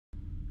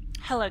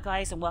Hello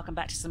guys and welcome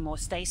back to some more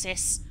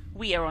Stasis.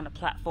 We are on a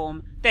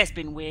platform, there's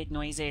been weird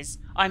noises,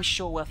 I'm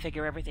sure we'll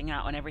figure everything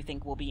out and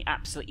everything will be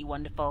absolutely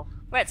wonderful.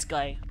 Let's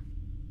go.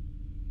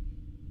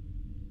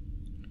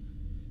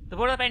 The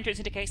board of entrance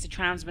indicates the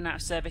tram's been out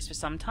of service for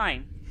some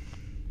time.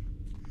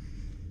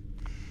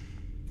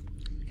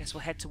 I guess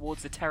we'll head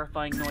towards the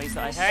terrifying noise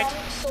that I heard.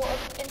 Some sort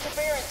of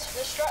interference with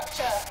the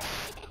structure.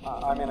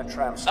 I'm in a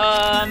tram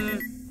station.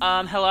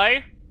 Hello?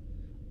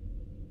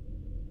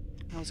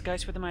 Let's go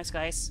with the mouse,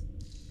 guys.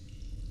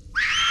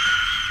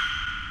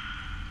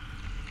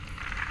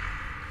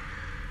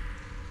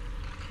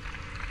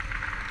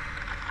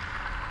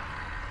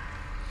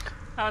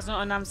 That was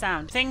not a numb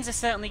sound. Things are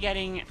certainly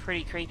getting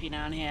pretty creepy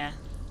down here.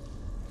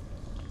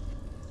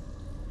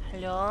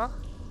 Hello?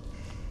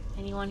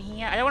 Anyone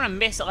here? I don't want to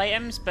miss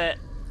items, but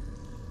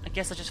I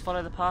guess I'll just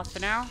follow the path for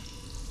now.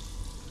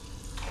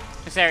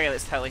 This area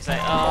looks totally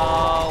safe.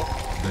 Oh.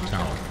 The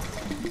tower.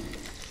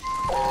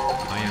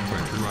 I am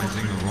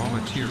pressurizing the raw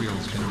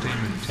materials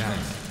containment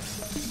tank.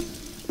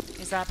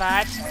 Is that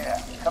bad?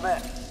 Yeah, come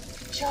in.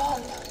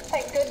 John,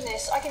 thank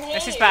goodness, I can hear you.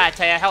 This is bad,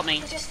 Taya, help me.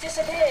 You just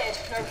disappeared.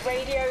 No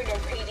radio, no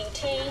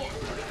PDT.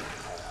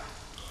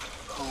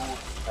 Who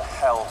the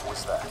hell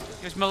was that?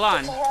 It was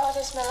Milan.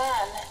 Gerardus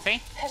Milan. See?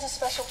 Head of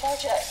special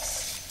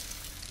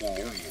projects. He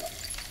knew you.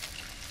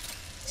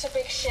 It's a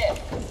big ship.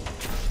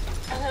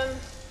 And,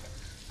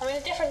 I'm in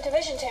a different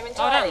division to him Oh,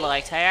 entirely. don't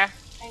lie, Taya.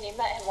 Only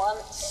met him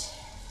once.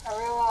 A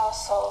real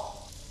arsehole.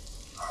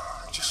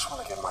 I just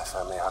want to get my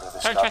family out of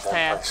this Don't trust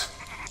goddamn her.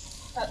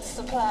 place. That's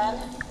the plan.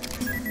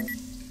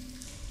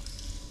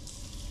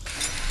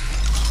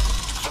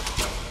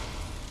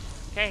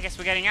 Okay, I guess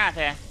we're getting out of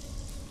here.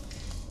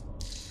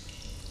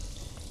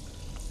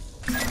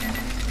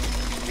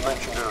 You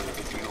mentioned earlier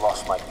that you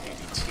lost my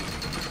PDT.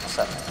 What's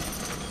that?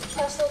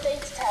 Personal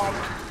data tag.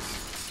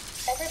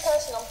 Every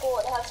person on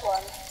board has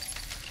one.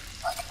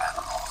 Like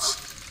animals.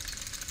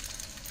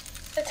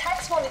 The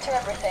tags monitor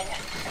everything.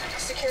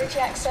 Security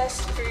access,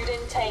 food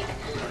intake,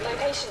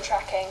 location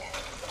tracking.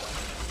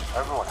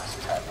 Everyone has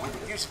a tag. We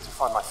could use it to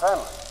find my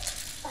family.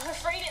 I'm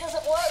afraid it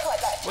doesn't work like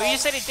that, John. Well, you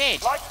said it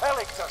did. Like hell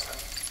it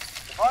doesn't.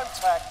 If I'm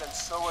tagged, then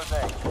so are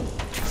they.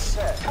 It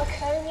said. I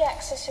can only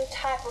access your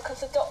tag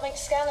because the DotMate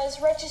scanner has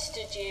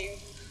registered you.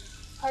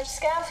 I've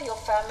scanned for your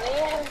family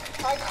and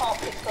I can't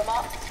pick them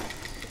up.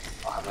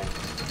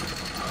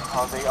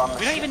 Are they on the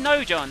We don't ship? even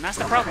know, John. That's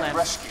the Were they problem.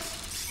 rescued?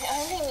 It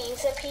only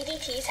means that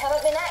PDTs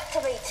haven't been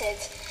activated.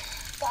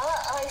 But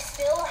I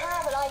still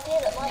have an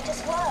idea that might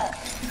just work.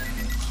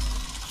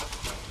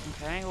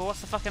 Okay, well,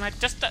 what's the fucking idea?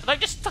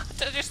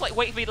 Just like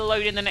wait for me to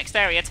load in the next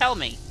area. Tell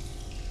me.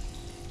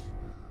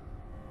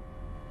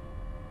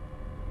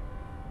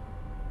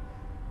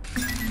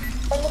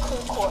 In the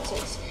crew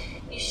quarters,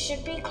 you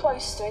should be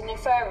close to an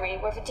infirmary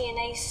with a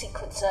DNA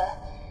sequencer.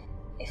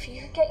 If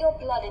you could get your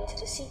blood into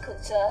the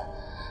sequencer,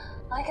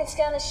 I can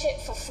scan the ship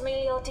for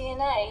familial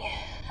DNA,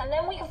 and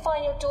then we can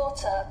find your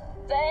daughter.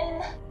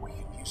 Then... We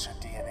can use her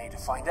DNA to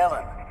find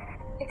Ellen.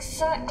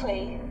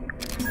 Exactly.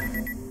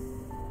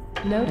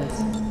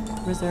 Notice,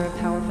 reserve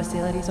power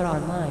facilities are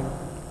online.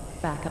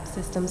 Backup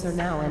systems are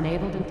now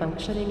enabled and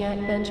functioning at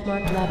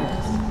benchmark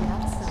levels.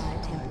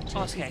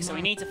 Okay, so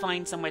we need to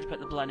find somewhere to put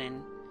the blood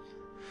in.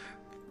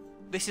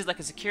 This is like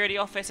a security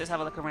office. Let's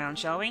have a look around,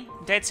 shall we?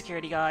 Dead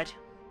security guard.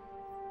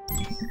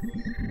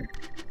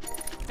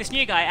 This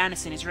new guy,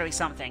 Anderson, is really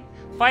something.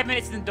 5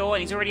 minutes in the door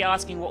and he's already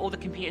asking what all the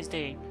computers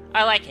do.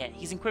 I like it.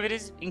 He's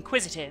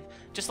inquisitive,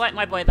 just like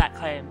my boy back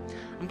home.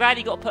 I'm glad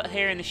he got put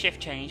here in the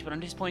shift change, but I'm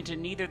disappointed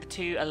neither of the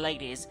two are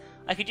ladies.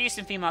 I could use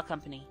some female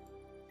company.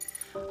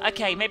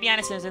 Okay, maybe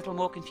Anderson is a little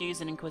more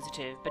confused and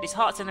inquisitive, but his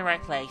heart's in the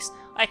right place.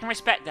 I can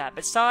respect that,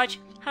 but Sarge?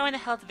 How in the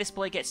hell did this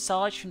boy get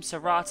Sarge from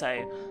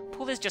Serato?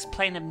 Paul is just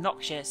plain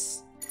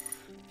obnoxious.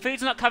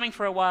 Food's not coming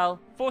for a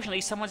while.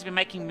 Fortunately, someone's been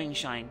making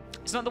moonshine.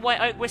 It's not the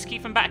white oak whiskey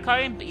from back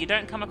home, but you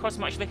don't come across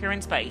much liquor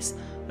in space.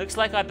 Looks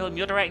like I've been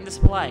moderating the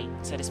supply,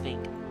 so to speak.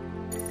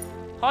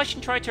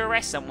 Hodgson tried to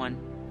arrest someone.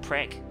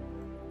 Prick.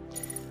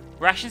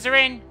 Rations are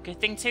in. Good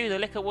thing too, the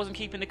liquor wasn't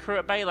keeping the crew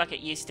at bay like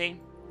it used to.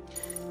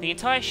 The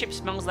entire ship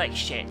smells like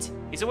shit.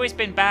 It's always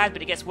been bad,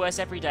 but it gets worse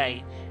every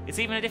day. It's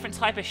even a different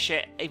type of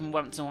shit, even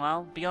once in a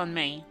while, beyond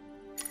me.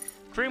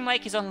 Groom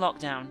Lake is on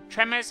lockdown.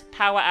 Tremors,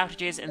 power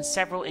outages, and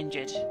several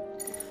injured.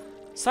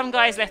 Some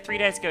guys left 3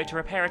 days ago to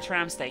repair a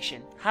tram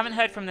station. Haven't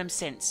heard from them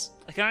since.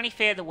 I can only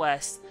fear the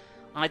worst,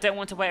 and I don't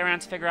want to wait around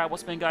to figure out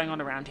what's been going on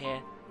around here.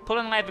 Paul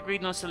and I have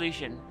agreed on a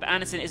solution, but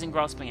Anderson isn't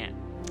grasping it.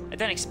 I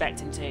don't expect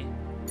him to.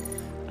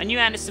 I knew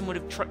Anderson would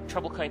have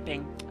trouble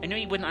coping. I knew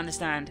he wouldn't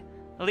understand.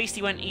 At least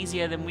he went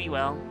easier than we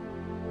will.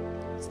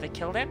 So they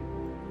killed him?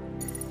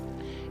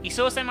 He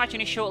saw so much in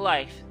his short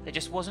life, there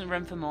just wasn't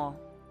room for more.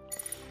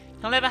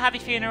 He'll never have a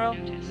funeral.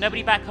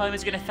 Nobody back home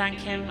is going to thank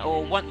him,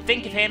 or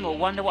think of him, or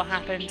wonder what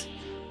happened.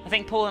 I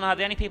think Paul and I are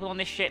the only people on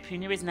this ship who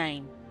knew his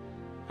name.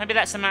 Maybe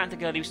that Samantha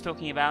girl he was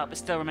talking about, but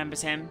still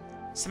remembers him.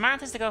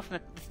 Samantha's the girl from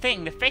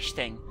the fish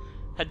thing.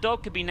 Her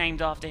dog could be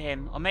named after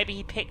him, or maybe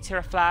he picked her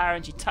a flower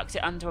and she tucked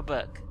it under a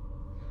book.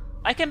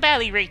 I can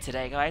barely read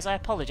today, guys. I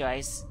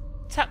apologise.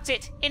 tucked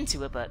it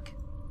into a book.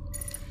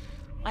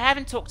 I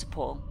haven't talked to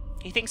Paul.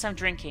 He thinks I'm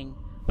drinking,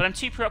 but I'm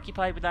too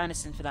preoccupied with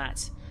Anderson for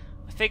that.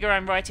 I figure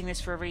I'm writing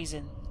this for a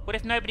reason. What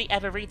if nobody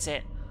ever reads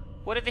it?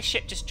 What if this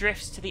ship just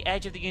drifts to the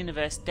edge of the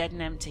universe dead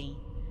and empty?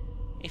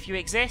 If you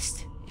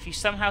exist, if you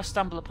somehow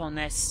stumble upon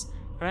this,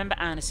 remember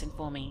Anderson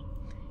for me.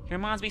 He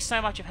reminds me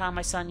so much of how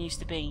my son used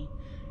to be.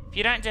 If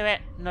you don't do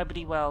it,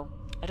 nobody will.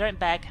 I don't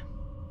beg.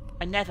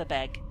 I never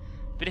beg.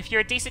 But if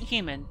you're a decent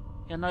human,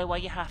 you'll know why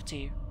you have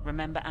to.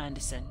 Remember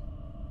Anderson.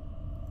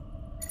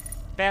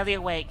 Barely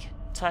awake.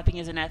 Typing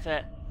is an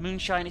effort.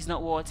 Moonshine is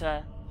not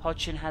water.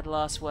 Hodgson had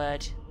last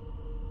word.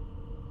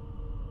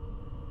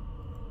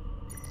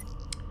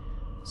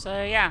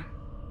 So yeah.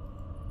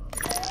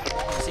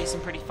 See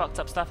some pretty fucked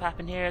up stuff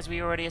happen here, as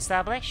we already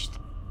established.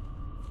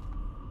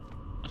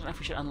 I don't know if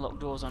we should unlock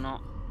doors or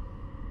not.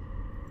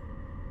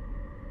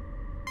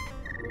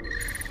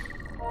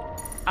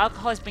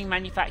 Alcohol is being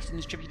manufactured and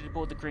distributed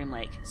aboard the Groom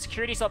Lake.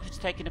 Security has opted to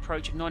take an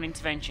approach of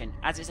non-intervention,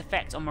 as its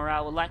effect on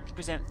morale will likely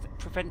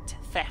prevent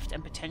theft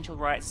and potential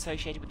riots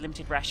associated with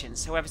limited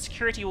rations. However,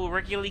 security will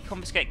regularly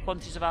confiscate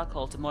quantities of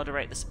alcohol to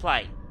moderate the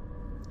supply.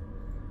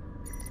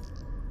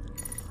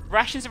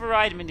 Rations have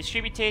arrived and been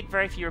distributed,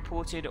 very few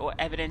reported or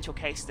evidential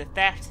cases of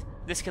theft.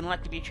 This can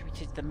likely be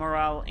attributed to the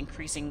morale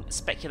increasing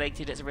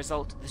speculated as a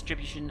result of the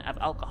distribution of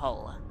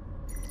alcohol.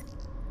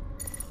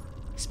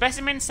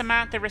 Specimen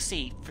Samantha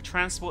received for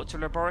transport to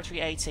Laboratory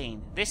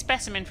 18. This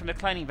specimen from the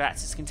cloning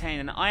vats is containing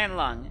an iron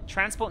lung.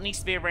 Transport needs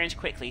to be arranged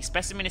quickly.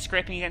 Specimen is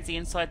scraping against the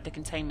inside of the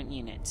containment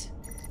unit.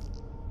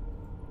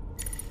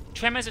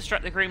 Tremors have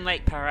struck the Groom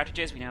Lake power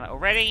outages, we know that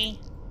already.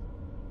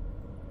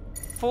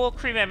 4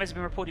 crew members have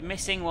been reported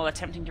missing while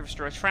attempting to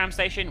restore a tram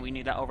station, we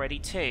knew that already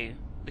too.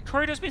 The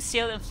corridor's been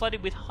sealed and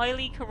flooded with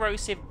highly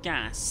corrosive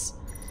gas.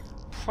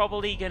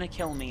 Probably gonna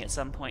kill me at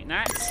some point,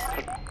 Nat.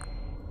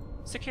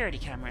 Security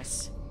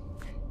cameras.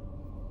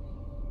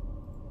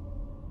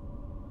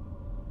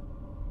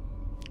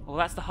 Well,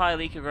 that's the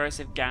highly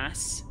corrosive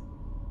gas.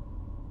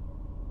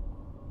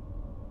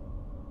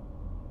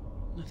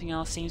 Nothing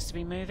else seems to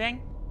be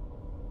moving.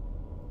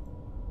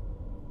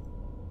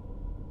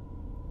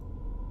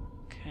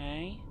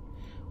 Okay.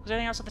 Was there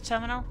anything else at the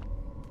terminal?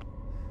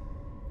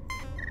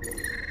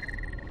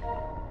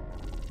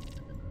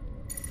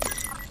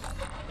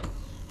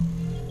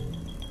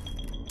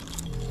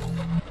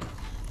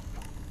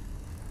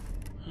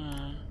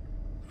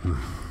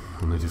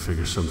 We'll need to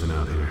figure something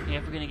out here. Yeah,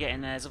 if we're gonna get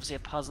in there, there's obviously a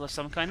puzzle of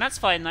some kind. That's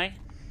fine, though.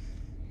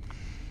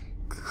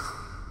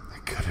 They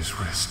cut his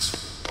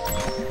wrists.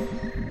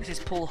 This is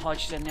Paul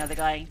Hodgson and the other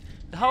guy.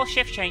 The whole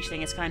shift change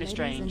thing is kind of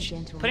strange.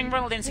 Putting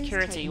Ronald in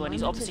security when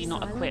he's obviously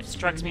not equipped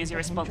strikes me as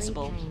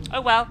irresponsible. Oh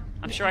well,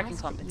 I'm sure I can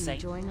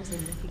compensate.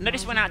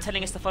 Notice went out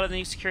telling us to follow the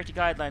new security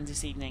guidelines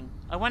this evening.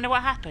 I wonder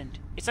what happened.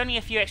 It's only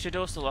a few extra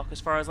doors to lock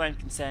as far as I'm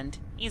concerned.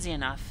 Easy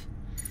enough.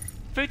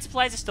 Food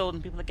supplies are stalled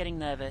and people are getting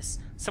nervous.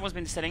 Someone's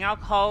been distilling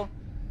alcohol.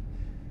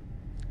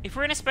 If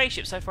we're in a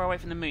spaceship so far away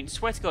from the moon,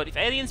 swear to God, if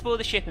aliens board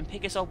the ship and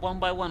pick us off one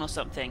by one or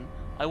something,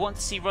 I want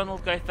to see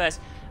Ronald go first.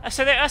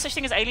 So there are such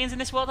things as aliens in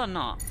this world or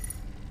not?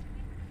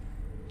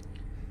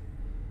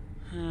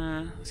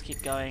 Let's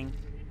keep going.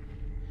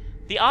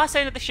 The arse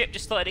end of the ship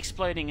just started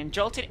exploding and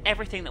jolted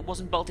everything that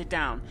wasn't bolted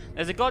down.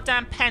 There's a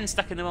goddamn pen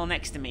stuck in the wall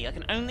next to me. I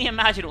can only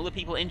imagine all the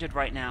people injured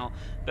right now,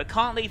 but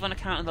can't leave on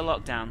account of the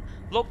lockdown.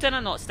 Lockdown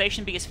or not,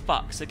 Station B is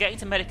fucked, so getting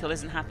to medical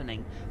isn't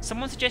happening.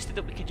 Someone suggested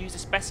that we could use a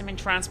specimen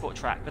transport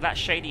track, but that's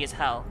shady as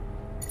hell.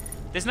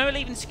 There's no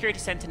leaving the security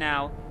centre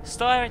now.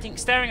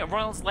 Staring at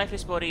Ronald's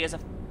lifeless body as a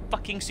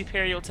fucking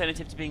superior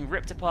alternative to being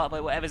ripped apart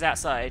by whatever's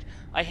outside,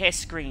 I hear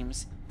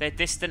screams. They're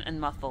distant and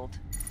muffled.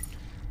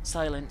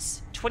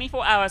 Silence.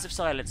 24 hours of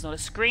silence. Not a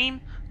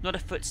scream, not a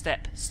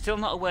footstep. Still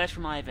not a word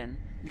from Ivan.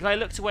 The guy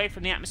looked away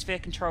from the atmosphere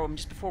control room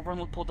just before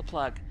Ronald pulled the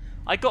plug.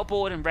 I got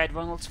bored and read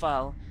Ronald's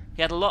file.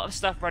 He had a lot of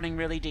stuff running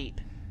really deep.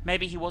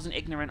 Maybe he wasn't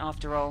ignorant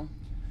after all.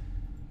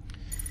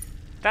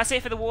 That's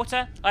it for the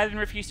water. Ivan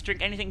refused to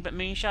drink anything but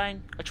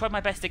moonshine. I tried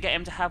my best to get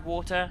him to have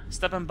water.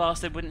 Stubborn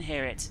bastard wouldn't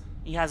hear it.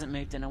 He hasn't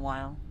moved in a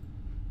while.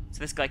 So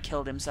this guy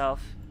killed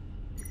himself.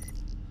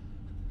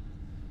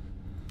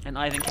 And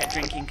Ivan kept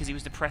drinking because he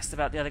was depressed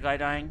about the other guy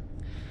dying.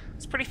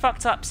 It's a pretty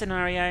fucked up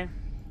scenario.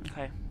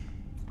 Okay.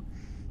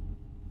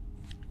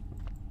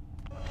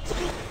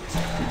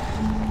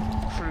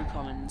 Crew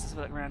commons. Let's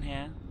look around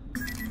here.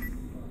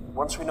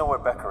 Once we know where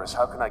Becca is,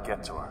 how can I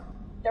get to her?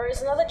 There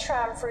is another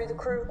tram through the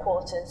crew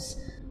quarters.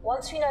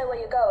 Once we know where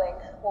you're going,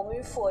 we'll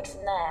move forward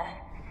from there.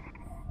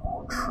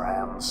 More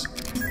trams.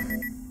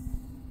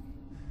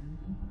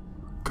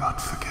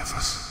 God forgive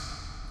us.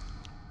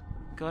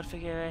 God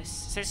forgive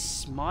us. It says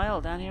smile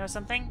down here or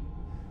something?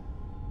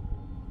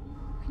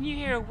 Can you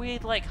hear a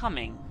weird, like,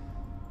 humming?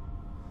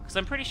 Because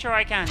I'm pretty sure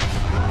I can.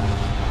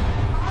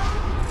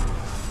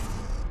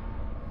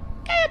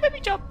 Okay,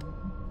 baby jump!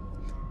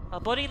 Our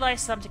body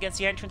lies slumped against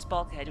the entrance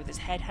bulkhead with his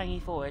head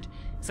hanging forward.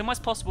 It's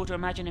almost possible to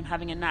imagine him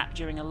having a nap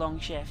during a long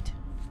shift.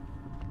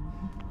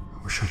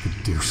 I wish I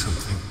could do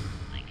something.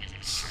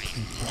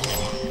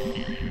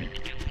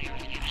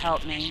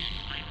 Help me.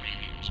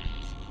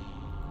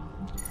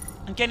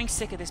 I'm getting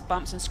sick of this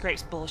bumps and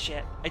scrapes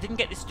bullshit. I didn't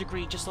get this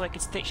degree just so I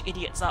could stitch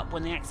idiots up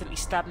when they accidentally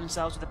stab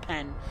themselves with a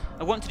pen.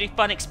 I want to do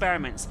fun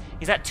experiments.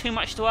 Is that too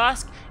much to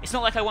ask? It's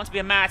not like I want to be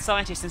a mad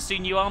scientist and sew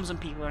new arms on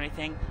people or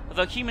anything,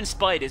 although human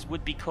spiders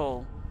would be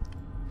cool.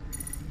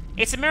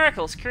 It's a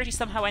miracle. Security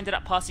somehow ended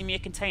up passing me a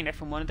container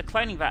from one of the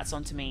cloning vats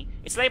onto me.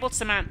 It's labelled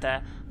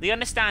Samantha. They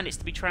understand it's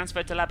to be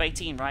transferred to Lab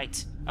 18,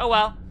 right? Oh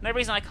well, no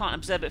reason I can't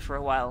observe it for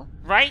a while.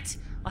 Right?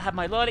 I'll have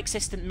my loyal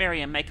assistant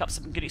Miriam make up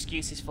some good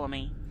excuses for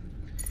me.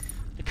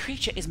 The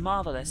creature is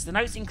marvellous. The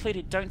notes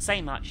included don't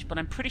say much, but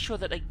I'm pretty sure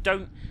that they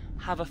don't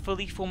have a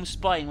fully formed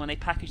spine when they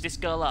package this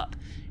girl up.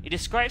 It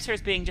describes her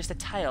as being just a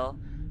tail.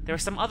 There are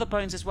some other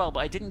bones as well,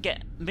 but I didn't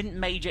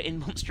major in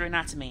monster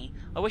anatomy.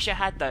 I wish I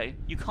had, though.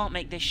 You can't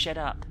make this shit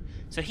up.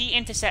 So he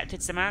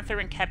intercepted Samantha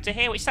and kept her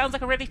here, which sounds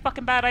like a really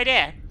fucking bad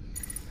idea.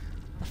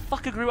 The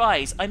fucker grew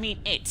eyes. I mean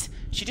it.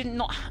 She did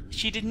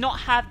not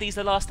have these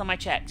the last time I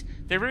checked.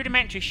 They're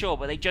rudimentary, sure,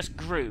 but they just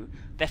grew.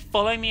 They're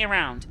following me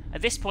around.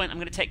 At this point, I'm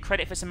going to take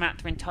credit for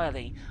Samantha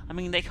entirely. I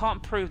mean, they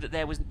can't prove that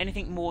there was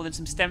anything more than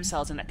some stem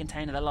cells in that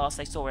container the last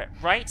they saw it,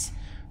 right?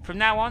 From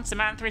now on,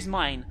 Samantha is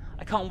mine.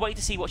 I can't wait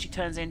to see what she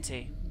turns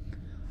into.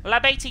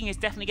 Lab 18 is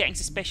definitely getting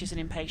suspicious and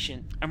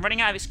impatient. I'm running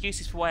out of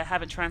excuses for why I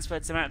haven't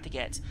transferred Samantha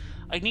yet.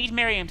 I need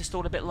Miriam to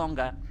stall a bit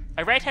longer.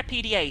 I read her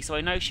PDA, so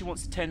I know she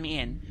wants to turn me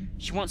in.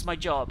 She wants my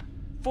job.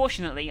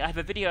 Fortunately, I have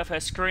a video of her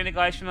screwing the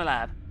guys from the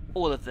lab.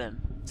 All of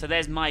them. So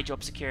there's my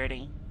job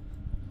security.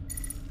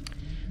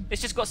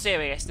 This just got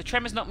serious. The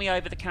tremors knocked me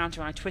over the counter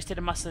and I twisted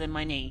a muscle in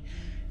my knee.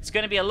 It's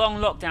going to be a long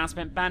lockdown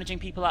spent bandaging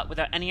people up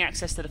without any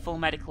access to the full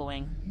medical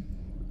wing.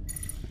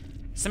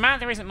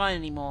 Samantha isn't mine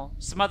anymore.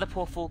 Some other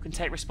poor fool can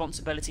take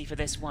responsibility for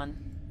this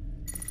one.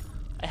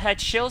 I heard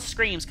shrill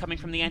screams coming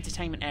from the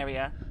entertainment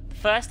area. The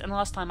first and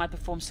last time I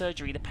performed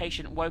surgery, the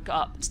patient woke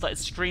up and started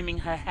screaming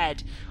her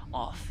head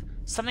off.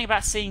 Something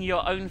about seeing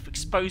your own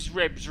exposed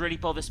ribs really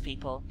bothers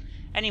people.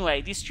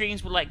 Anyway, these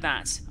screams were like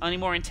that, only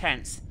more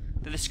intense.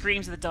 They're the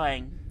screams of the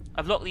dying.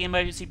 I've locked the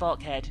emergency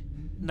bulkhead.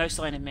 No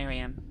sign of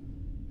Miriam.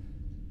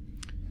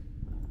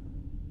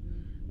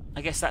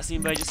 I guess that's the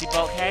emergency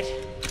bulkhead.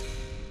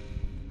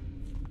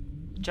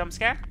 Jump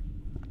scare?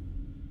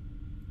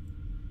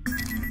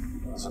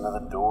 There's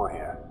another door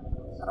here.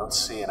 I don't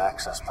see an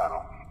access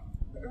panel.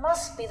 It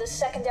must be the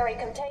secondary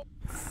container.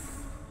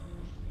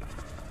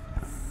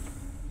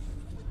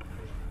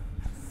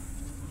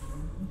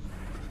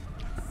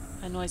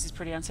 That noise is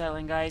pretty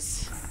unsettling,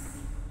 guys.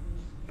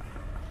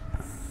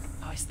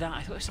 Oh, it's that.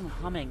 I thought it was someone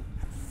humming.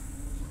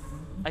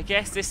 I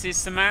guess this is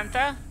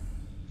Samantha?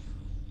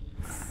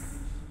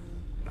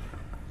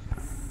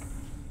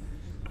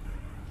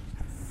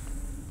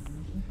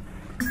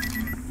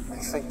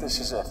 I think this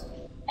is it.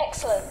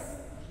 Excellent.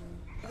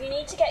 You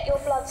need to get your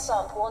blood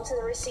sample onto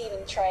the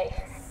receiving tray,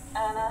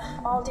 and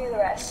I'll do the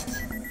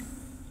rest.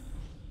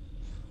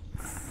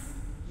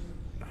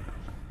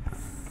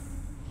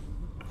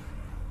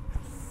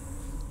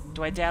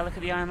 Do I dare look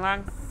at the iron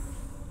lung?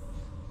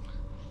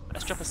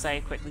 Let's drop a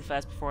save quickly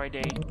first before I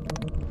do.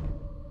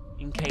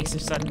 In case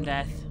of sudden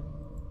death.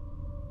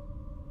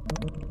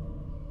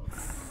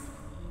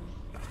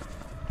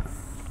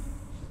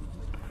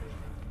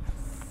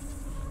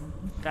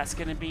 That's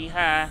gonna be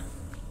her.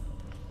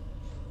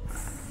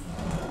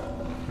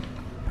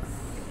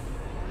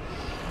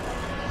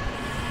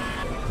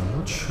 I'm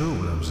not sure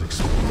what I was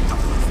expecting.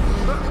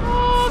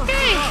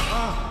 Okay!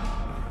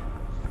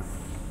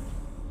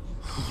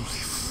 Holy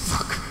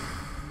fuck.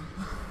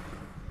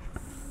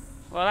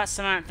 Well, that's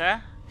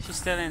Samantha. She's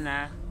still in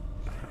there.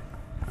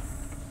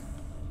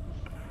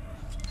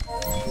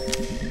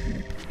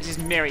 This is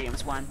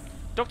Miriam's one.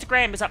 Dr.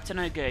 Graham is up to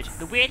no good.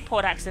 The weird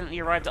pod accidentally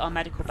arrived at our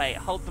medical bay. It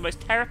holds the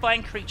most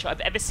terrifying creature I've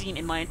ever seen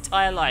in my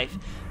entire life.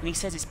 And he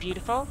says it's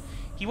beautiful.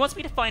 He wants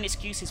me to find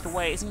excuses for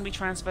why it isn't going to be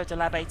transferred to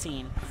Lab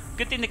 18.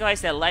 Good thing the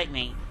guys there like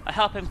me. I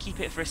help him keep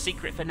it for a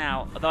secret for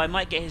now, although I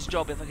might get his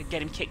job if I could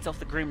get him kicked off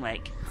the Groom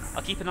Lake.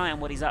 I'll keep an eye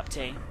on what he's up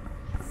to.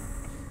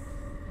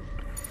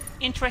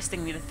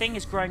 Interestingly, the thing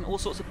is growing all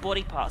sorts of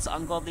body parts at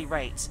ungodly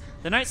rates.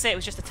 The notes say it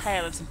was just a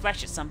tail and some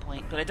flesh at some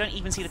point, but I don't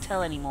even see the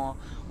tail anymore.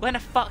 What kind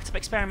of fucked up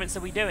experiments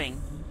are we doing?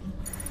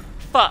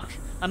 Fuck!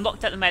 I'm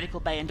locked at the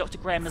medical bay and Dr.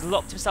 Graham has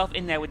locked himself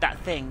in there with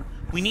that thing.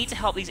 We need to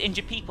help these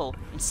injured people.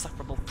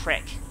 Insufferable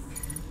prick.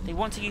 They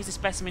want to use the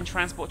specimen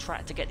transport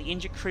track to get the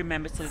injured crew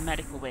members to the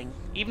medical wing.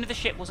 Even if the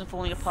ship wasn't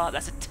falling apart,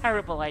 that's a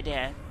terrible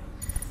idea.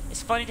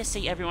 It's funny to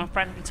see everyone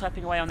frantically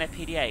typing away on their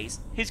PDAs.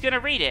 Who's going to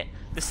read it?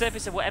 The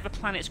surface of whatever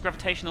planet's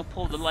gravitational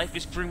pull the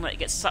lifeless Groom Lake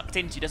gets sucked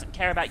into doesn't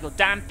care about your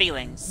damn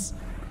feelings.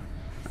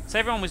 So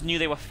everyone knew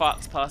they were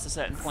fucked past a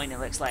certain point, it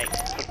looks like.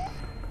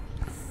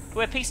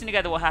 We're piecing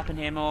together what happened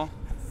here more.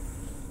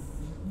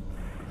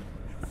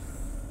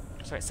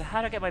 Sorry, so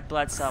how do I get my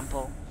blood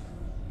sample?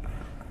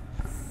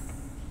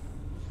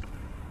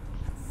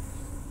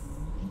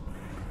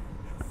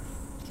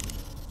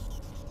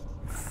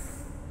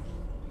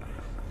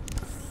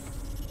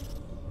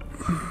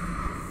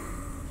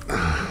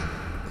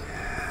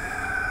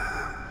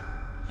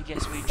 I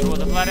guess we draw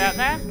the blood out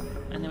there,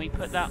 and then we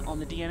put that on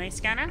the DNA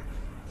scanner.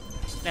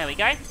 There we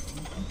go.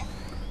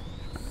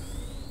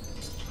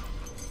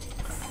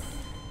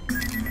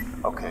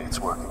 Okay, it's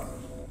working.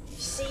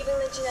 Receiving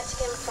the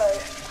genetic info.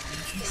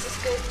 This is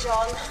good,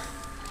 John.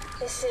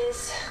 This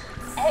is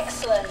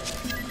excellent.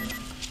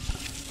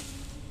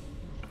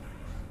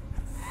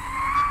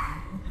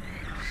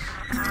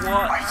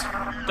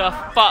 What the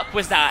fuck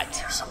was that?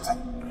 Here's something.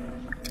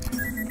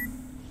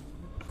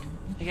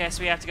 I guess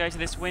we have to go to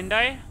this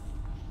window.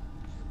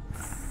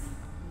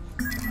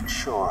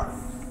 Sure.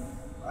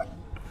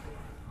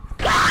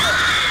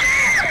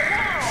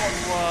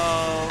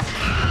 Whoa.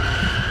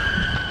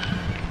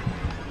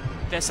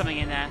 There's something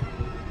in there.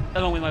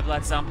 Along with my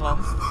blood sample.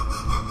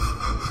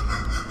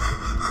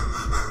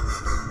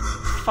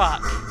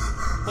 Fuck.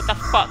 What the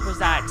fuck was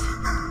that?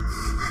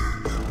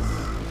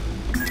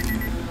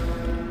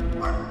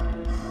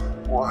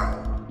 What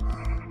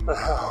the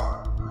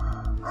hell?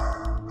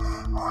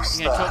 What's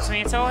You gonna talk that? to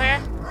me at all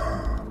here?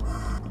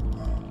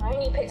 I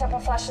only picked up a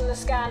flash in the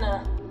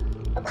scanner.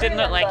 A crew Didn't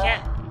look like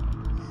member.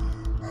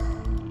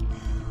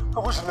 it. I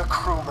wasn't a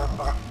crew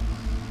member.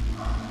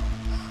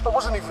 I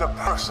wasn't even a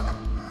person.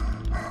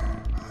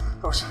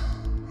 It was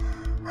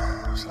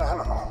an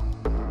animal.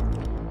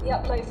 The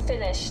upload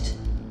finished.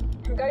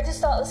 I'm going to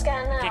start the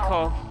scan now. Okay,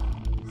 cool.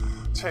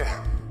 Tia,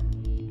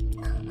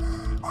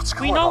 what's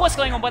going We know on? what's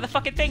going on by the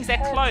fucking things. They're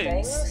Heard clones.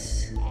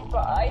 things,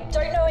 but I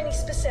don't know any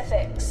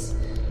specifics.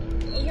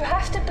 You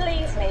have to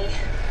believe me.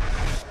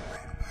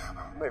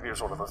 Maybe it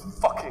was one of those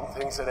fucking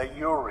things that ate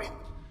Yuri.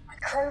 I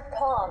grow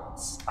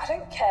plants. I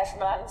don't care for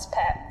man's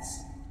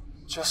pets.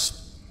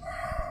 Just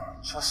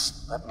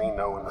let me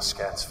know when the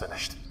scan's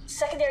finished.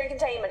 Secondary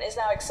containment is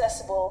now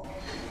accessible.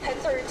 Head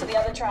through to the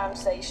other tram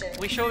station.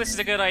 We sure this is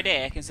a good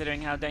idea,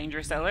 considering how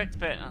dangerous that looked,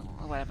 but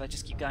whatever,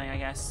 just keep going, I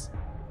guess.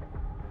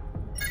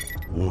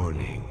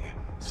 Warning.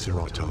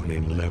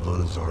 Serotonin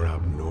levels are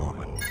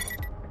abnormal.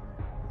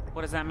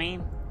 What does that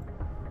mean?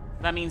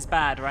 That means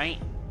bad,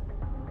 right?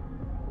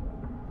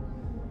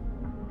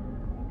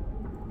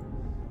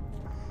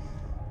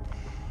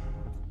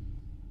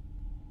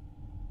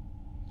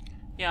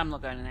 Yeah, I'm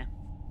not going in there.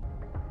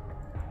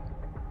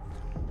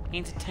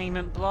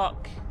 Entertainment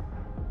block.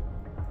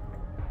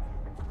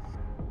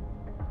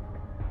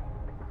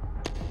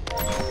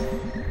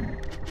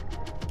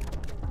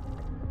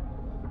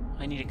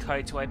 I need a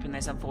code to open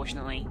this,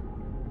 unfortunately.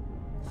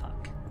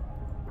 Fuck.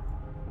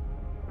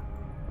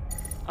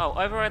 Oh,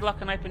 override lock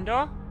and open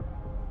door?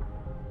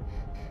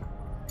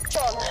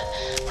 John,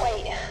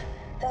 wait.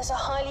 There's a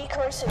highly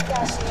corrosive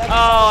gas in the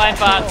Oh, I'm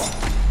fucked.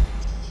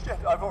 Shit,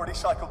 I've already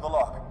cycled the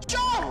lock.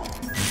 John!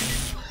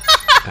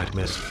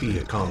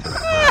 Atmosphere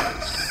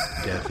compromised.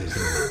 Death is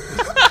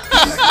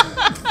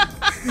imminent.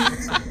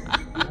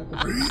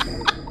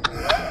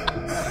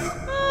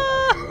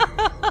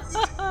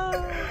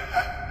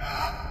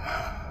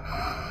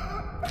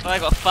 Well, I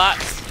got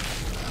fucked.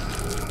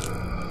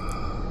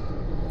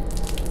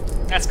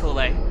 That's cool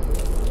though.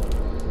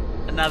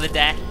 Another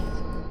death.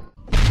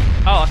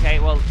 Oh, okay,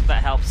 well,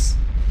 that helps.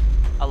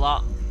 A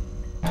lot.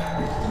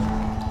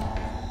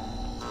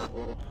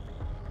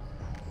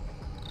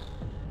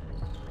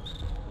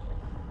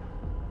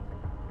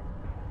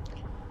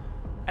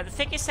 At the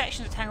thickest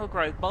sections of tangled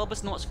growth,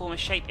 bulbous knots form a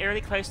shape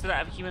eerily close to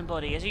that of a human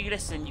body. As you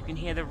listen, you can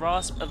hear the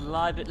rasp of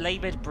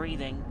laboured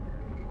breathing.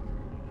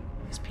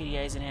 There's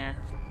PDAs in here.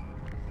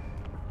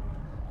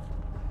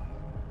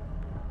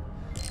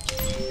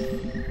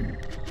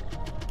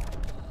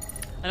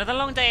 Another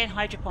long day in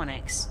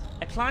hydroponics.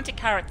 I planted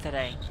carrots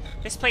today.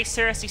 This place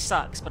seriously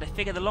sucks, but I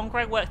figure the longer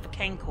I work for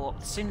Kane Corp,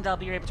 the sooner they'll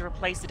be able to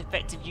replace the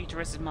defective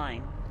uterus of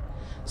mine.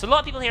 So a lot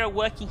of people here are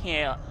working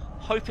here,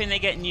 hoping they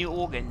get new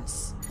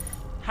organs.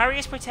 Harry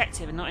is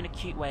protective and not in a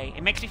cute way.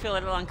 It makes me feel a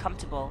little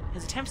uncomfortable.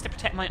 His attempts to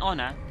protect my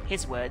honour,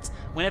 his words,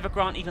 whenever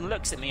Grant even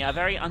looks at me are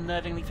very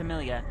unnervingly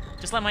familiar,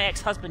 just like my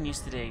ex-husband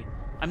used to do.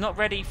 I'm not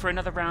ready for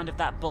another round of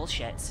that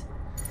bullshit.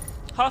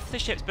 Half of the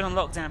ship's been on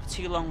lockdown for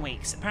 2 long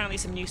weeks. Apparently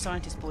some new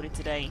scientists boarded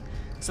today,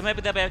 so maybe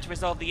they'll be able to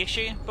resolve the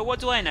issue, but what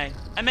do I know?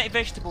 I make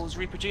vegetables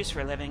reproduce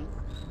for a living.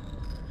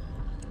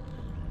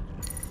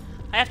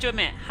 I have to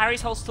admit,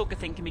 Harry's whole stalker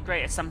thing can be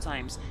great at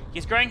sometimes.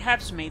 He's growing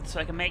herbs for me so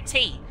I can make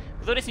tea.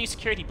 With all this new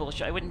security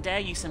bullshit, I wouldn't dare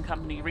use some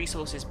company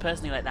resources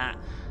personally like that.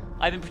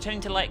 I've been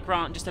pretending to like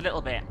Grant just a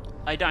little bit.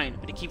 I don't,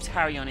 but it keeps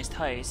Harry on his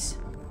toes.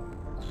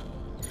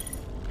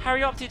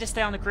 Harry opted to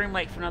stay on the Groom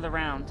Lake for another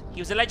round.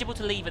 He was eligible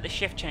to leave at the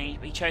shift change,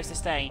 but he chose to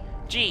stay.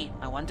 Gee,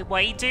 I wonder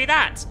why he'd do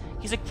that.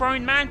 He's a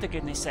grown man, for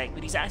goodness sake,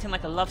 but he's acting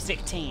like a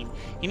lovesick teen.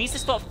 He needs to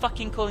stop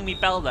fucking calling me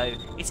Belle, though.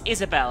 It's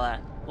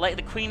Isabella, like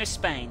the Queen of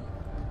Spain.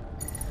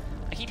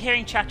 I keep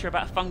hearing chatter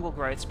about fungal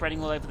growth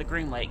spreading all over the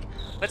Groom Lake.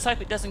 Let's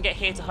hope it doesn't get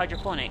here to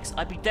hydroponics.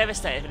 I'd be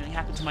devastated if anything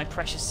happened to my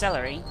precious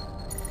celery.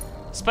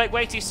 Spoke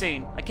way too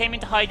soon. I came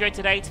into Hydro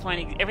today to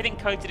find everything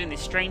coated in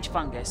this strange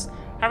fungus.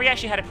 Harry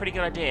actually had a pretty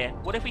good idea.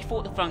 What if we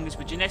fought the fungus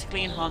with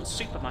genetically enhanced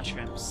super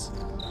mushrooms?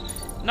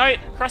 No,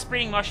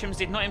 crossbreeding mushrooms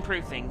did not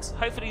improve things.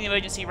 Hopefully the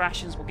emergency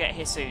rations will get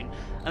here soon.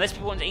 Unless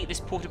people want to eat this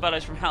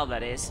portobello's from hell,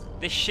 that is.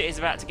 This shit is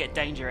about to get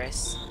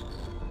dangerous.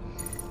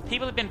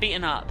 People have been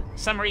beaten up.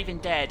 Some are even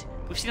dead.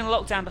 We've seen a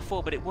lockdown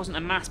before, but it wasn't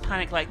a mass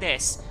panic like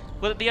this.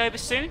 Will it be over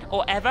soon?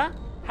 Or ever?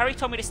 Harry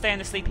told me to stay in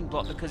the sleeping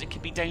block because it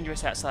could be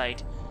dangerous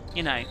outside.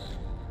 You know.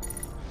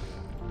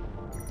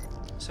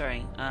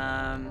 Sorry,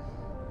 I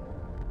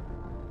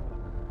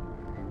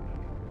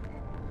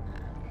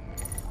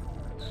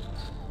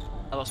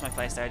lost my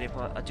place there,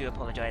 I do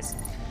apologise.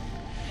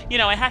 You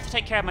know, I have to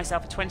take care of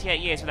myself for 28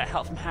 years without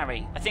help from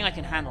Harry. I think I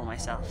can handle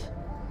myself.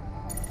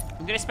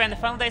 I'm going to spend the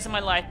final days of my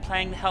life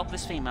playing the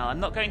helpless female. I'm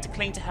not going to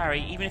cling to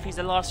Harry, even if he's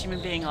the last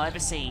human being I'll ever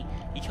see.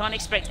 He can't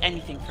expect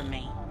anything from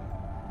me.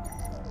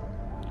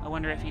 I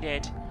wonder if he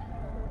did.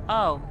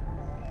 Oh.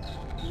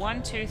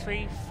 1, 2,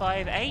 3,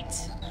 5, 8?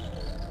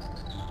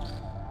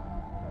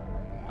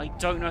 I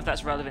don't know if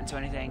that's relevant to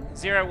anything.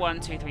 0, 1,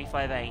 2, 3,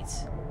 5, 8.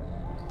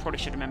 Probably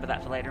should remember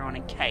that for later on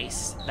in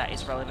case that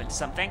is relevant to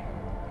something.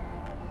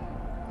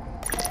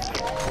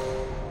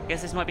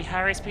 Guess this might be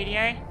Harry's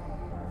PDA?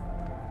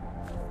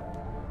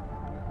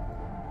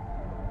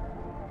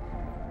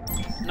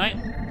 No.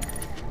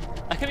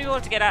 I couldn't be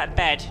bothered to get out of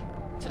bed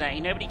today.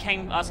 Nobody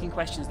came asking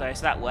questions though,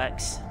 so that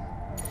works.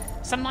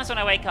 Sometimes when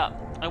I wake up,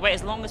 I wait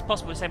as long as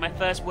possible to say my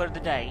first word of the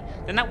day.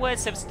 Then that word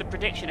serves as the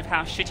prediction of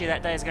how shitty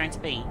that day is going to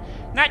be.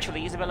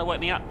 Naturally, Isabella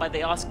woke me up by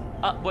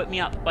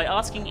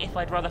asking if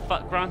I'd rather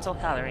fuck Grant or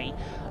Harry.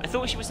 I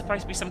thought she was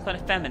supposed to be some kind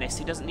of feminist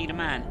who doesn't need a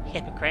man.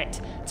 Hypocrite.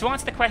 To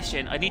answer the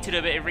question, I need to do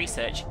a bit of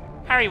research.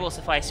 Harry will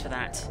suffice for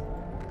that.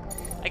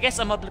 I guess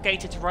I'm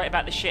obligated to write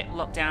about the shit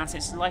lockdown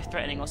since it's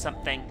life-threatening or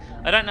something.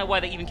 I don't know why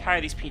they even carry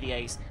these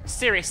PDAs.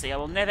 Seriously, I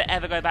will never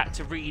ever go back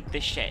to read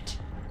this shit.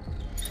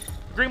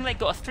 Groom Lake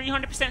got a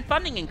 300%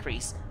 funding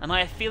increase, and I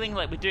have a feeling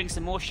like we're doing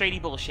some more shady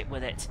bullshit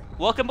with it.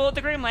 Welcome aboard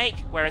the Groom Lake,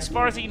 where as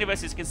far as the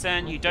universe is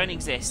concerned, you don't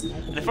exist.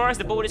 And as far as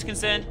the board is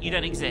concerned, you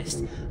don't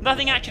exist.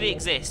 Nothing actually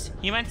exists.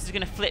 Humanity is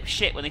going to flip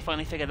shit when they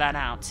finally figure that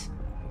out.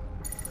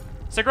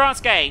 So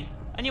Grant's gay.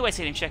 I knew I'd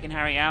seen him checking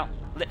Harry out.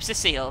 Lips are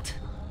sealed.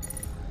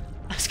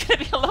 It's going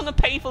to be a long and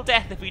painful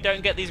death if we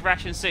don't get these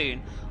rations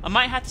soon. I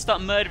might have to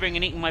start murdering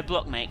and eating my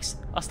blockmates.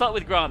 I'll start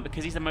with Grant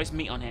because he's the most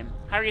meat on him.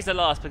 Harry's the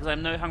last because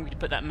I'm no hungry to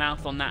put that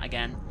mouth on that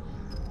again.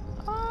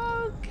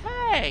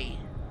 Okay.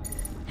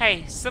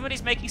 Hey,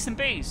 somebody's making some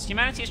booze.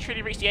 Humanity has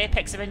truly reached the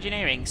apex of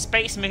engineering.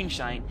 Space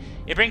moonshine.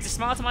 It brings a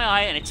smile to my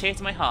eye and a tear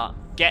to my heart.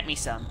 Get me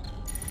some.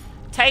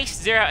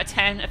 Taste 0 out of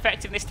 10.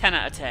 Effectiveness 10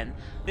 out of 10.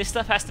 This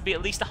stuff has to be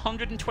at least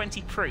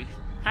 120 proof.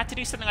 Had to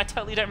do something I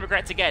totally don't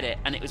regret to get it,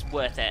 and it was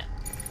worth it.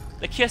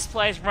 The cure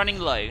supply is running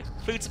low.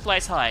 Food supply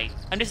is high.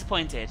 I'm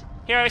disappointed.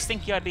 Here I was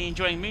thinking I'd be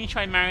enjoying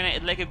moonshine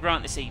marinated Lego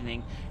Grant this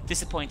evening.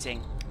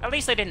 Disappointing. At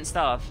least I didn't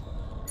starve.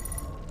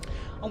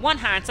 On one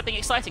hand, something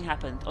exciting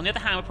happened. On the other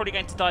hand, we're probably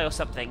going to die or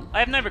something. I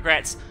have no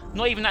regrets.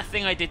 Not even that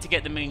thing I did to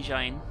get the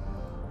moonshine.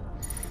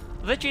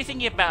 Literally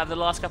thinking about it the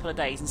last couple of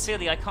days, and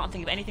sincerely I can't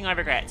think of anything I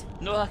regret.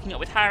 Not hooking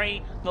up with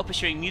Harry, not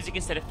pursuing music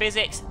instead of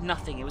physics,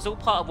 nothing. It was all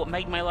part of what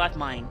made my life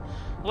mine.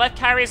 Life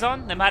carries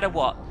on, no matter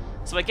what.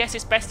 So I guess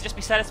it's best to just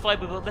be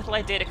satisfied with what little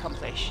I did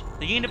accomplish.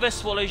 The universe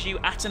swallows you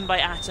atom by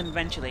atom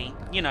eventually.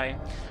 You know.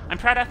 I'm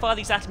proud how far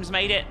these atoms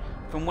made it,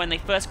 from when they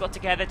first got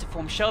together to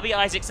form Shelby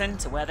Isaacson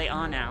to where they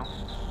are now.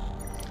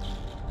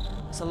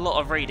 It's a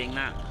lot of reading,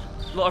 that.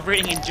 A lot of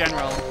reading in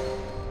general.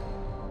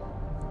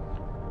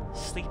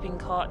 Sleeping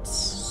cots,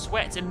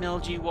 sweat and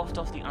mildew waft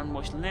off the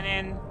unwashed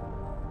linen.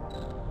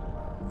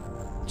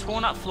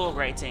 Torn up floor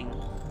grating.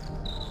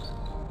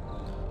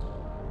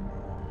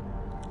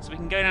 So we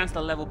can go down to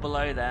the level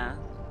below there.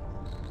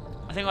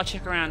 I think I'll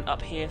check around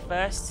up here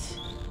first.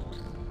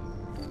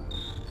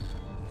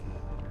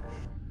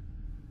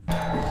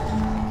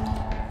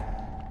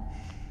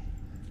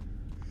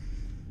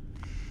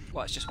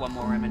 Well, it's just one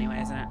more room anyway,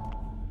 isn't it?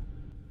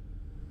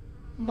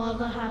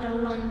 Mother had a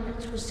lung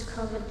that was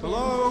covered in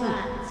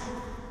fat.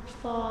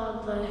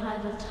 Father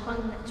had a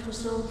tongue that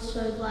was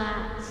also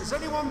black. Is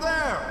anyone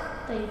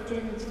there? They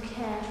didn't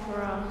care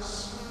for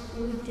us.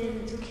 We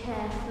didn't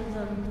care for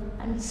them.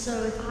 And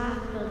so it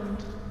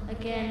happened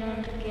again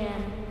and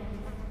again.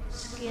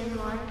 Skin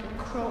like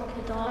a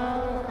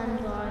crocodile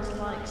and eyes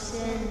like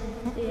sin.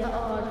 The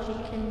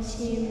RG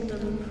consumed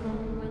them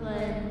from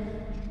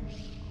within.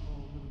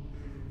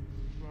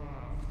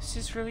 This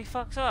is really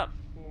fucked up.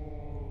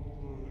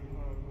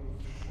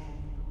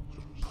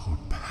 Poor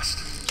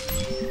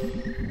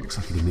bastard. Looks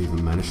like he didn't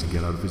even manage to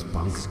get out of his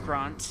bunk. This is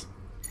Grant.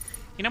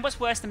 You know what's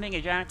worse than being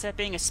a janitor?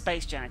 Being a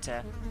space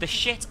janitor. The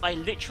shit I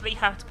literally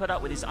have to put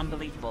up with is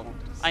unbelievable.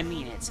 I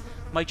mean it.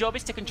 My job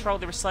is to control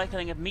the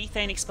recycling of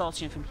methane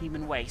expulsion from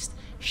human waste.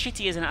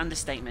 Shitty is an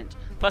understatement.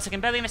 Plus I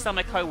can barely understand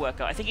my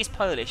co-worker. I think he's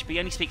Polish, but he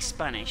only speaks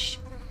Spanish.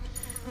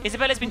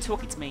 Isabella's been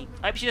talking to me.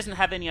 I hope she doesn't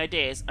have any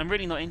ideas. I'm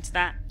really not into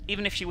that,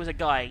 even if she was a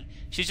guy.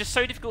 She's just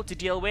so difficult to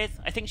deal with.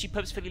 I think she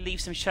purposefully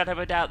leaves some shadow of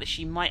a doubt that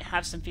she might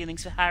have some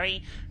feelings for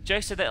Harry,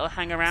 just so that it'll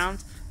hang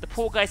around. The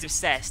poor guy's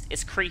obsessed.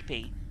 It's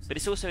creepy, but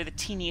it's also the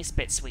teeniest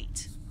bit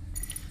sweet.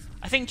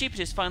 I think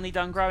Jupiter's finally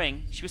done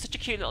growing. She was such a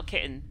cute little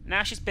kitten.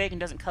 Now she's big and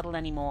doesn't cuddle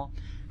anymore.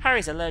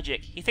 Harry's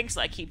allergic. He thinks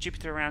that I keep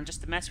Jupiter around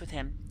just to mess with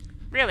him.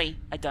 Really,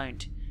 I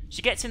don't.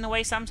 She gets in the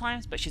way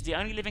sometimes, but she's the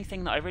only living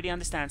thing that really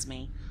understands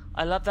me.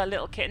 I love that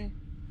little kitten.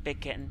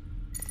 Big kitten.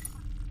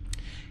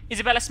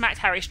 Isabella smacked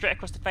Harry straight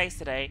across the face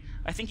today.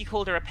 I think he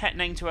called her a pet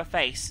name to her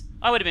face.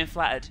 I would have been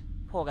flattered.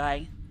 Poor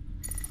guy.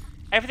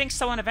 Everything's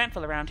so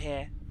uneventful around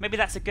here. Maybe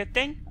that's a good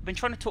thing? I've been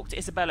trying to talk to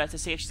Isabella to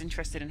see if she's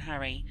interested in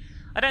Harry.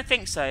 I don't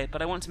think so,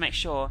 but I want to make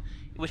sure.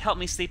 It would help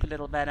me sleep a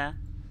little better.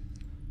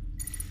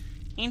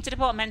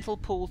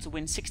 Interdepartmental pool to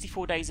win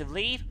 64 days of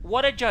leave?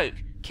 What a joke!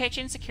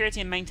 Kitchen,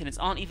 security and maintenance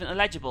aren't even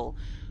eligible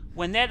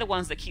when they're the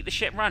ones that keep the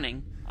ship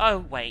running. Oh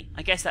wait,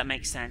 I guess that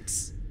makes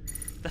sense.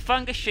 The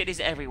fungus shit is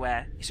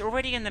everywhere. It's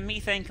already in the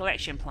methane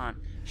collection plant.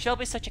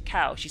 Shelby's such a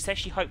cow, she says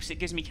she hopes it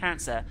gives me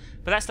cancer,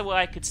 but that's the way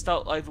I could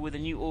start over with the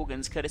new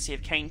organs, courtesy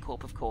of Kane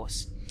Corp, of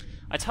course.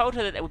 I told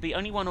her that there would be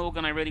only one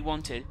organ I really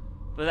wanted,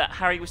 but that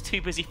Harry was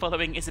too busy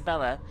following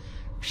Isabella.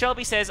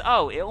 Shelby says,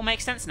 oh, it all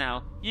makes sense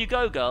now. You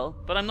go, girl,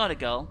 but I'm not a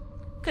girl.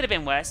 Could have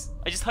been worse.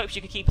 I just hope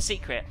she could keep a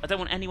secret. I don't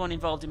want anyone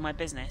involved in my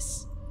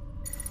business.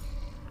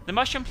 The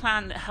mushroom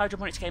plan that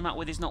hydroponics came up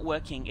with is not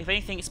working. If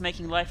anything, it's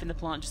making life in the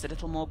plant just a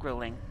little more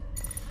grueling.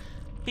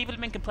 People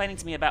have been complaining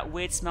to me about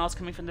weird smells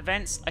coming from the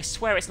vents. I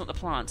swear it's not the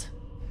plant.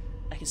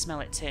 I can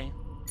smell it too.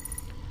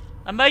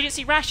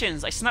 Emergency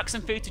rations! I snuck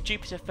some food to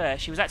Jupiter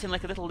first. She was acting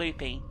like a little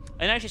loopy.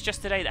 I noticed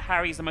just today that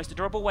Harry is the most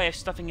adorable way of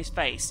stuffing his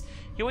face.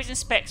 He always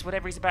inspects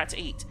whatever he's about to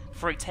eat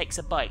before he takes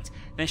a bite,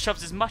 then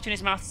shoves as much in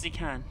his mouth as he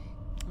can.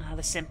 Ah,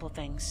 the simple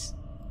things.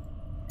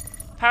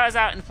 Power's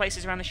out in the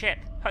places around the ship.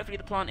 Hopefully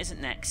the plant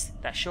isn't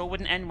next. That sure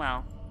wouldn't end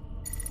well.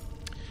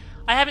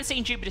 I haven't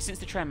seen Jupiter since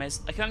the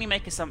tremors. I can only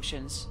make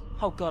assumptions.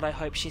 Oh god, I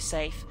hope she's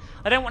safe.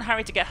 I don't want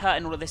Harry to get hurt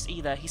in all of this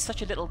either. He's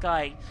such a little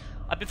guy.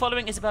 I've been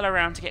following Isabella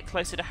around to get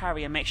closer to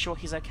Harry and make sure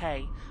he's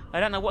okay. I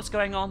don't know what's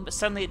going on, but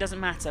suddenly it doesn't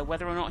matter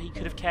whether or not he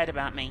could have cared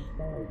about me.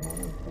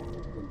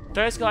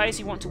 Those guys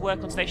who want to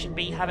work on Station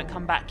B haven't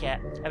come back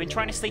yet. I've been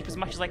trying to sleep as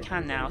much as I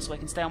can now so I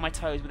can stay on my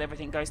toes when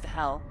everything goes to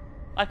hell.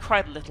 I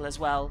cried a little as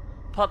well,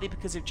 partly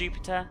because of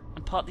Jupiter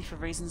and partly for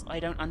reasons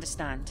I don't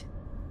understand.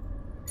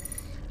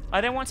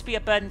 I don't want to be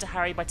a burden to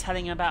Harry by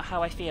telling him about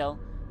how I feel.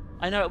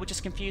 I know it would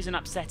just confuse and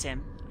upset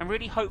him. I'm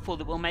really hopeful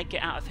that we'll make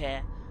it out of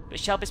here, but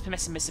Shelby's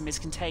pessimism is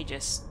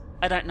contagious.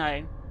 I don't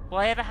know. Will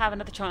I ever have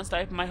another chance to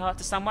open my heart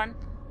to someone?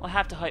 I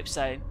have to hope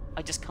so.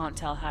 I just can't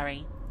tell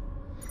Harry.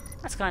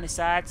 That's kind of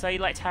sad. So you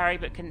liked Harry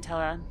but couldn't tell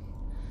her.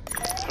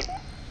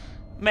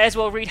 May as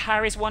well read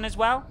Harry's one as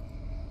well.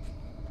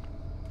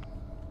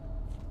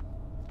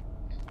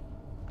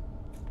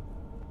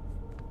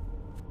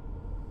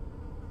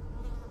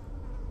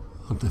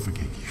 I'll never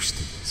get used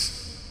to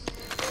this.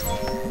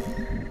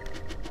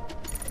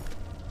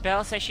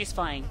 Belle says she's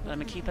fine, but I'm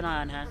gonna keep an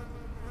eye on her.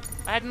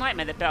 I had a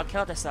nightmare that Belle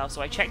killed herself,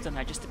 so I checked on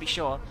her just to be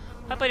sure.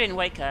 Hope I didn't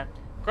wake her.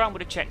 Grant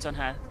would have checked on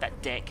her,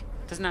 that dick.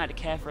 Doesn't know how to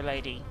care for a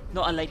lady.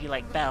 Not a lady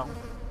like Belle.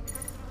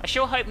 I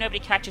sure hope nobody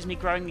catches me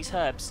growing these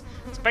herbs.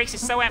 Space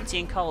is so empty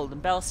and cold,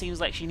 and Belle seems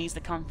like she needs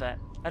the comfort.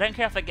 I don't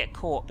care if I get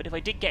caught, but if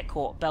I did get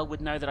caught, Belle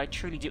would know that I'd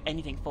truly do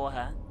anything for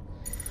her.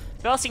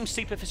 Belle seemed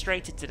super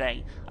frustrated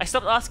today. I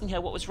stopped asking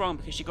her what was wrong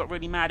because she got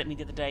really mad at me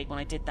the other day when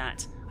I did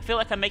that. I feel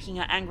like I'm making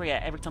her angrier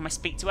every time I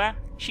speak to her.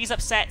 She's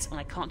upset, and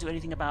I can't do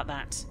anything about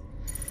that.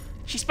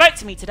 She spoke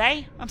to me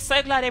today. I'm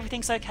so glad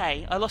everything's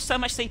okay. I lost so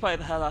much sleep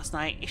over her last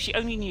night. If she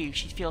only knew,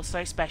 she'd feel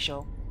so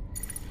special.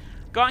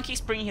 Grant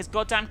keeps bringing his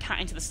goddamn cat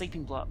into the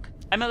sleeping block.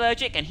 I'm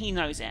allergic, and he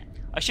knows it.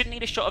 I shouldn't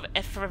need a shot of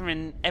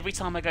ephedrine every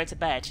time I go to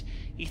bed.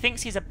 He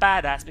thinks he's a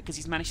badass because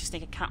he's managed to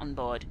sneak a cat on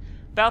board.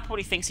 Belle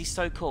probably thinks he's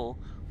so cool.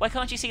 Why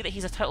can't you see that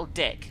he's a total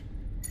dick?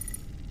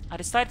 I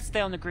decided to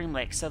stay on the Groom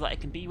Lake so that I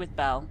can be with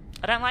Belle.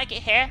 I don't like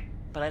it here,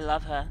 but I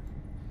love her.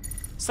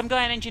 Some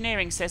guy in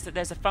engineering says that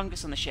there's a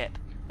fungus on the ship.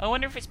 I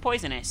wonder if it's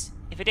poisonous.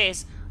 If it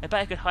is, I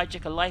bet I could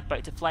hijack a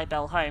lifeboat to fly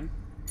Belle home.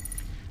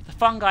 The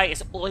fungi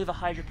is all over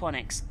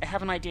hydroponics. I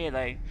have an idea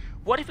though.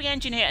 What if we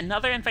engineer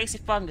another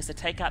invasive fungus to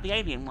take out the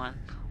alien one?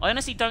 I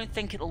honestly don't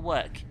think it'll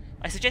work.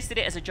 I suggested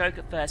it as a joke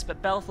at first,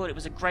 but Belle thought it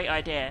was a great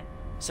idea.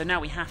 So now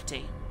we have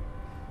to.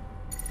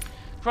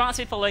 Grant's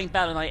been following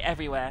Belle and I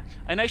everywhere.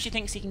 I know she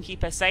thinks he can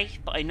keep her safe,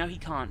 but I know he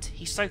can't.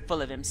 He's so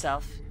full of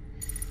himself.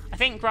 I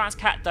think Grant's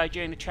cat died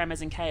during the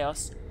tremors and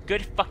chaos.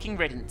 Good fucking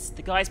riddance.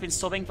 The guy's been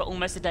sobbing for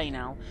almost a day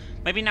now.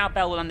 Maybe now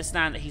Belle will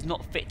understand that he's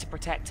not fit to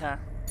protect her.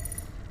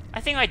 I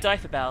think I'd die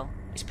for Belle.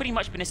 It's pretty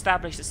much been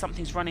established that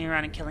something's running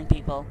around and killing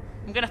people.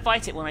 I'm gonna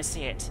fight it when I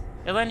see it.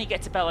 It'll only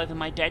get to Belle over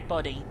my dead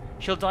body.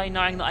 She'll die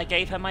knowing that I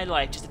gave her my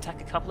life just to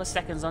tack a couple of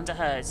seconds onto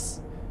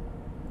hers.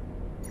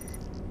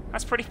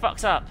 That's pretty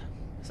fucked up.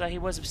 So he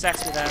was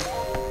obsessed with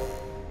her.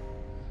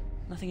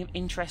 Nothing of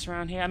interest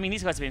around here. I mean,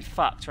 these guys have been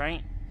fucked,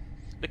 right?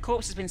 The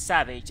corpse has been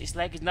savaged. Its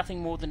leg is nothing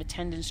more than a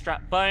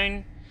tendon-strapped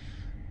bone.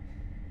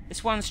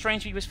 This one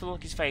strangely wistful look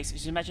on his face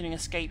is imagining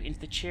escape into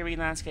the cheery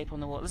landscape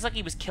on the wall. Looks like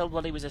he was killed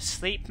while he was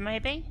asleep,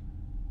 maybe?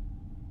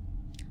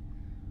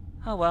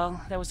 Oh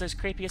well, there was those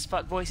creepy as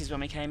fuck voices when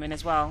we came in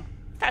as well.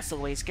 That's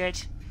always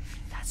good.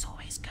 That's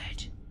always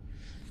good.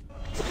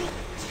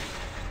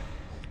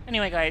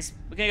 Anyway guys,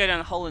 we're going to go down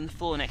the hole in the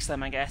floor next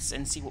time I guess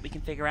and see what we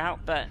can figure out,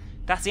 but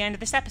that's the end of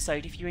this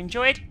episode. If you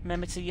enjoyed,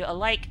 remember to leave a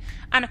like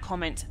and a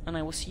comment, and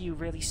I will see you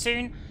really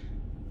soon.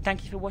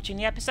 Thank you for watching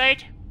the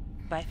episode.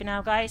 Bye for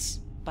now guys.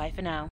 Bye for now.